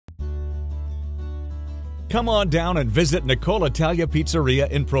Come on down and visit Nicolitalia Pizzeria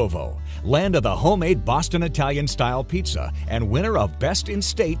in Provo, land of the homemade Boston Italian-style pizza and winner of Best in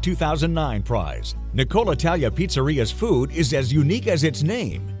State 2009 prize. Nicolitalia Pizzeria's food is as unique as its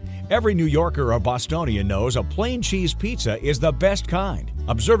name. Every New Yorker or Bostonian knows a plain cheese pizza is the best kind.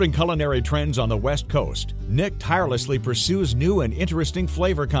 Observing culinary trends on the West Coast, Nick tirelessly pursues new and interesting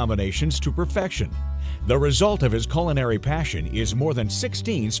flavor combinations to perfection. The result of his culinary passion is more than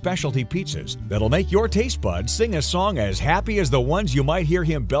 16 specialty pizzas that'll make your taste buds sing a song as happy as the ones you might hear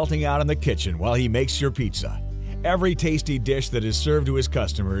him belting out in the kitchen while he makes your pizza. Every tasty dish that is served to his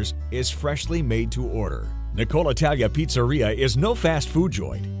customers is freshly made to order. Nicolitalia Pizzeria is no fast food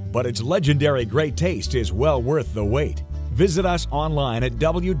joint, but its legendary great taste is well worth the wait. Visit us online at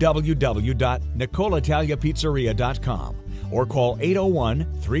www.nicolitaliapizzeria.com or call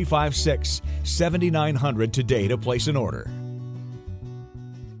 801-356-7900 today to place an order.